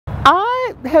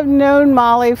I have known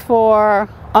Molly for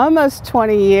almost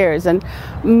 20 years, and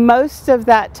most of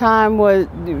that time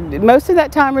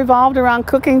revolved around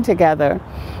cooking together.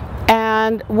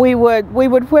 And we would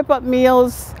whip up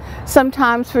meals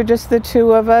sometimes for just the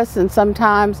two of us, and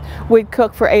sometimes we'd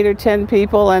cook for 8 or 10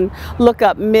 people and look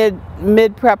up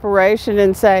mid preparation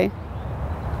and say,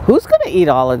 who's going to eat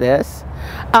all of this?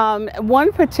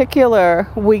 One particular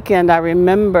weekend I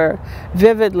remember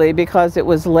vividly because it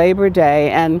was Labor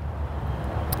Day, and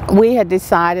we had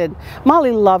decided,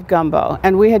 Molly loved gumbo,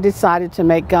 and we had decided to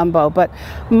make gumbo. But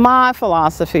my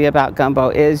philosophy about gumbo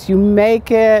is you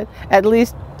make it at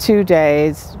least 2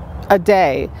 days, a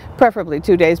day, preferably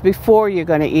 2 days before you're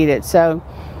going to eat it. So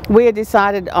we had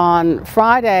decided on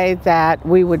Friday that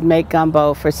we would make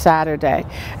gumbo for Saturday.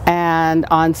 And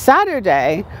on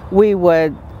Saturday, we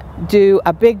would do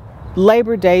a big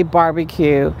Labor Day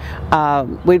barbecue.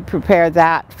 We'd prepare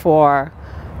that for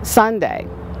Sunday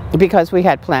because we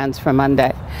had plans for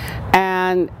Monday.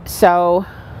 And so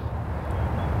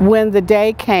when the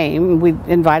day came, we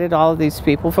invited all of these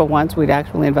people. For once, we'd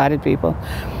actually invited people.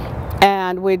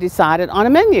 And we decided on a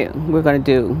menu. We're going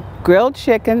to do grilled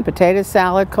chicken, potato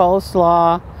salad,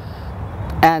 coleslaw,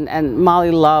 and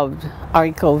Molly loved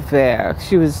haricots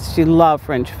verts. She loved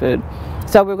French food.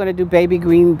 So we were going to do baby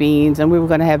green beans, and we were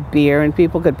going to have beer, and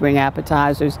people could bring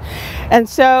appetizers. And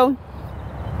so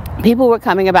people were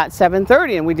coming about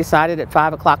 7:30, and we decided at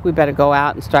 5 o'clock we better go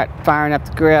out and start firing up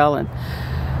the grill. And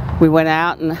we went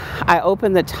out, and I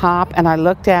opened the top, and I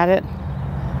looked at it,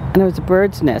 and there was a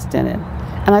bird's nest in it.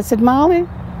 And I said, Molly,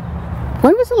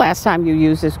 when was the last time you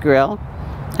used this grill?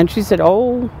 And she said,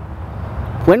 oh,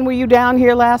 when were you down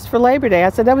here last for Labor Day? I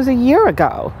said, that was a year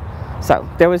ago. So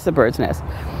there was the bird's nest.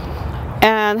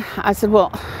 And I said,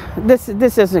 well, this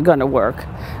isn't going to work.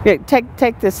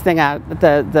 Take this thing out,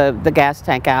 the gas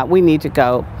tank out. We need to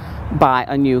go buy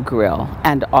a new grill.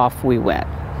 And off we went.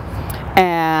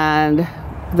 And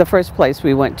the first place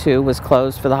we went to was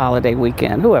closed for the holiday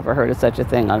weekend. Whoever heard of such a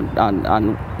thing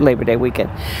on Labor Day weekend?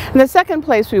 And the second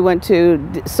place we went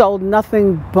to sold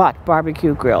nothing but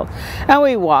barbecue grills. And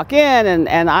we walk in,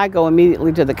 and I go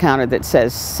immediately to the counter that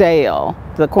says sale,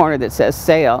 the corner that says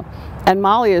sale. And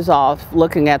Molly is off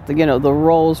looking at the, the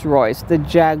Rolls Royce, the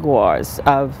Jaguars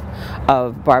of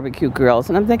barbecue grills.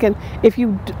 And I'm thinking, if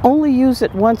you only use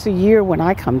it once a year when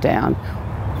I come down,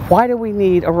 why do we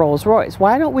need a Rolls Royce?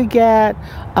 Why don't we get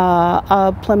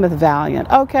a Plymouth Valiant?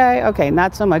 Okay,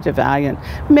 not so much a Valiant.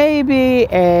 Maybe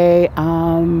a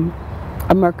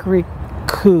Mercury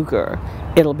Cougar.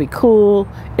 It'll be cool,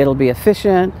 it'll be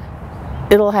efficient,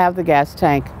 it'll have the gas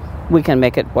tank, we can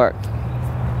make it work.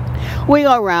 We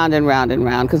go round and round and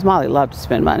round because Molly loved to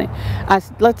spend money. I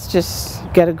said, let's just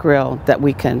get a grill that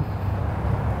we can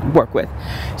work with.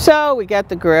 So we get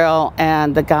the grill,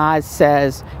 and the guy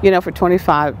says, for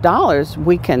 $25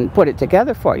 we can put it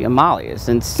together for you. Molly is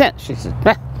incensed. She says,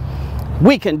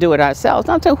 we can do it ourselves.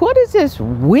 And I'm saying, what is this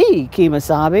we,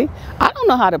 Kemosabe? I don't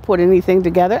know how to put anything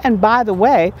together, and by the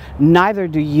way, neither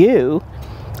do you.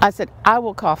 I said, I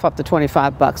will cough up the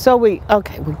 25 bucks. So we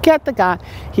get the guy,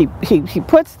 he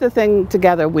puts the thing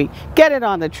together, we get it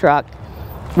on the truck,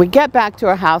 we get back to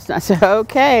our house, and I said,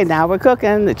 okay, now we're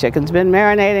cooking, the chicken's been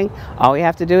marinating, all we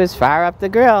have to do is fire up the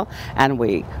grill, and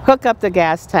we hook up the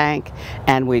gas tank,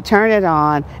 and we turn it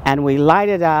on, and we light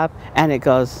it up, and it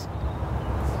goes,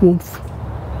 whoomph.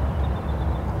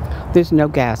 There's no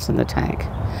gas in the tank.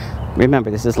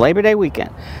 Remember, this is Labor Day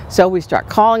weekend. So we start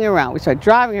calling around, we start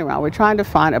driving around, we're trying to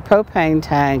find a propane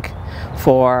tank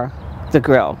for the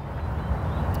grill.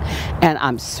 And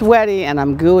I'm sweaty and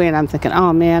I'm gooey and I'm thinking,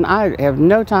 oh man, I have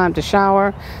no time to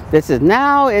shower.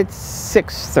 Now it's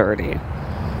 6:30.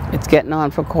 It's getting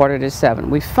on for 6:45.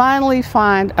 We finally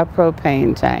find a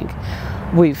propane tank.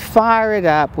 We fire it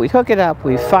up, we hook it up,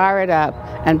 we fire it up,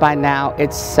 and by now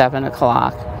it's 7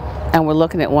 o'clock. And we're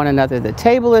looking at one another. The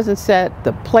table isn't set,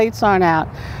 the plates aren't out.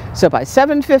 So by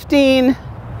 7:15,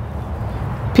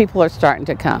 people are starting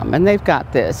to come, and they've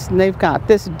got this, and they've got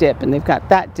this dip, and they've got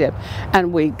that dip.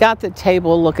 And we got the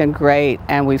table looking great,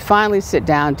 and we finally sit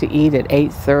down to eat at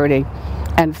 8:30.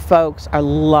 And folks are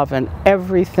loving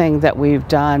everything that we've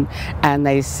done. And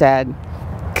they said,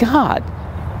 God,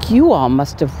 you all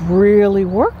must have really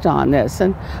worked on this.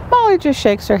 And Molly just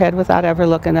shakes her head without ever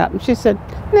looking up. And she said,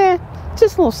 nah,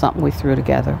 just a little something we threw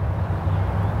together.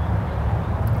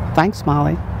 Thanks,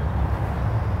 Molly.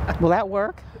 Will that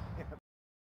work?